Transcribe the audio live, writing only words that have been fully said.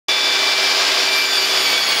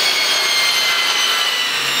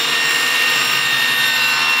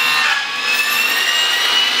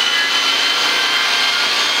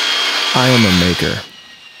I am a maker.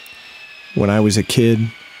 When I was a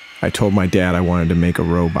kid, I told my dad I wanted to make a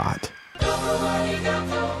robot.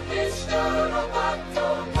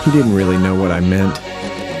 He didn't really know what I meant,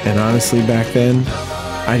 and honestly back then,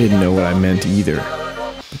 I didn't know what I meant either.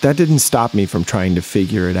 But that didn't stop me from trying to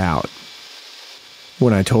figure it out.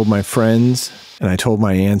 When I told my friends, and I told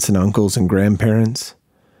my aunts and uncles and grandparents,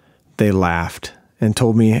 they laughed and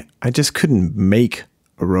told me I just couldn't make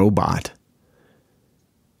a robot.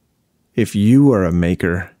 If you are a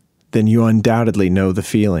maker, then you undoubtedly know the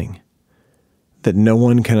feeling that no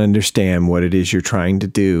one can understand what it is you're trying to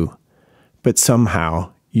do, but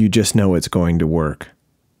somehow you just know it's going to work.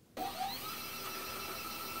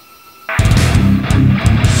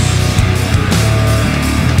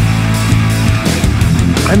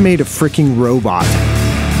 I made a freaking robot.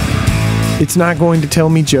 It's not going to tell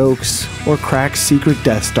me jokes or crack secret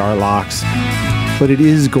Death Star locks, but it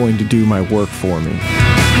is going to do my work for me.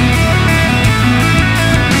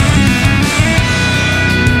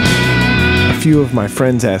 A few of my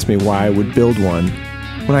friends asked me why I would build one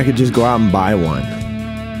when I could just go out and buy one.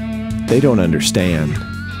 They don't understand.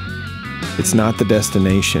 It's not the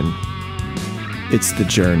destination, it's the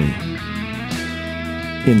journey.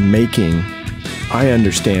 In making, I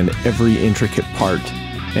understand every intricate part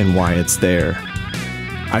and why it's there.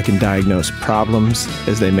 I can diagnose problems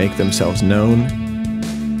as they make themselves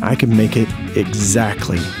known. I can make it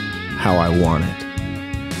exactly how I want it.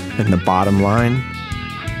 And the bottom line,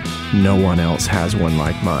 no one else has one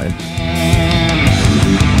like mine.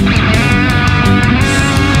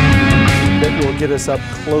 That will get us up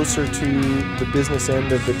closer to the business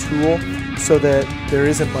end of the tool so that there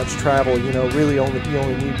isn't much travel. You know, really you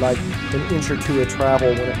only need like an inch or two of travel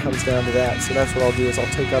when it comes down to that. So that's what I'll do, is I'll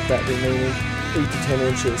take up that remaining 8 to 10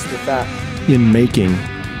 inches with that. In making,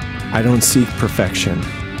 I don't seek perfection.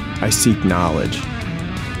 I seek knowledge.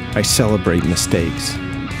 I celebrate mistakes.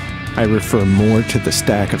 I refer more to the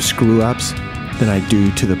stack of screw-ups than I do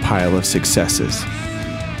to the pile of successes.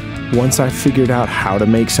 Once I've figured out how to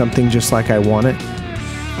make something just like I want it,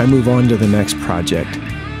 I move on to the next project,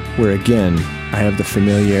 where again, I have the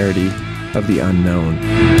familiarity of the unknown.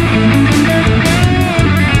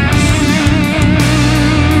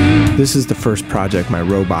 This is the first project my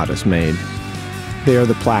robot has made. They are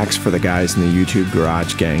the plaques for the guys in the YouTube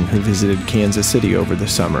Garage Gang who visited Kansas City over the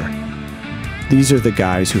summer. These are the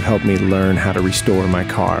guys who helped me learn how to restore my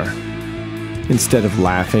car. Instead of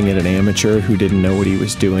laughing at an amateur who didn't know what he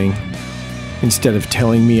was doing, instead of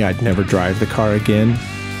telling me I'd never drive the car again,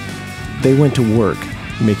 they went to work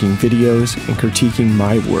making videos and critiquing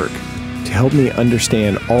my work to help me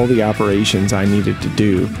understand all the operations I needed to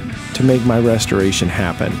do to make my restoration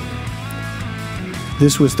happen.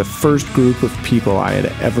 This was the first group of people I had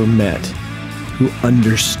ever met who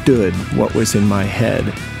understood what was in my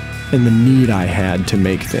head and the need I had to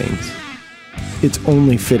make things. It's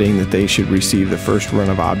only fitting that they should receive the first run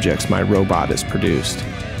of objects my robot has produced.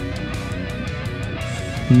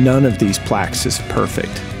 None of these plaques is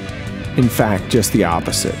perfect. In fact, just the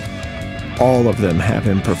opposite. All of them have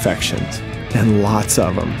imperfections, and lots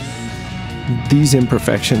of them. These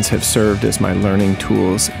imperfections have served as my learning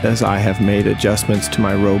tools as I have made adjustments to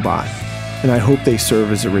my robot, and I hope they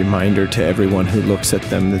serve as a reminder to everyone who looks at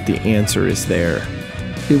them that the answer is there.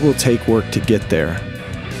 It will take work to get there,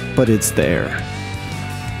 but it's there.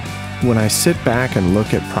 When I sit back and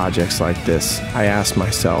look at projects like this, I ask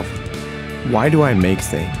myself, why do I make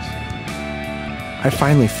things? I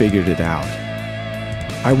finally figured it out.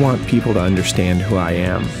 I want people to understand who I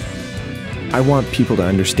am. I want people to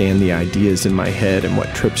understand the ideas in my head and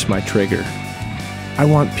what trips my trigger. I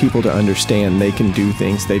want people to understand they can do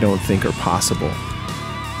things they don't think are possible.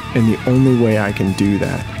 And the only way I can do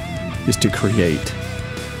that is to create,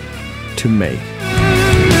 to make.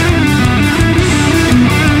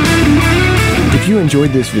 If you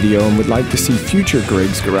enjoyed this video and would like to see future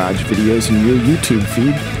Greg's Garage videos in your YouTube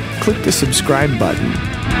feed, click the subscribe button.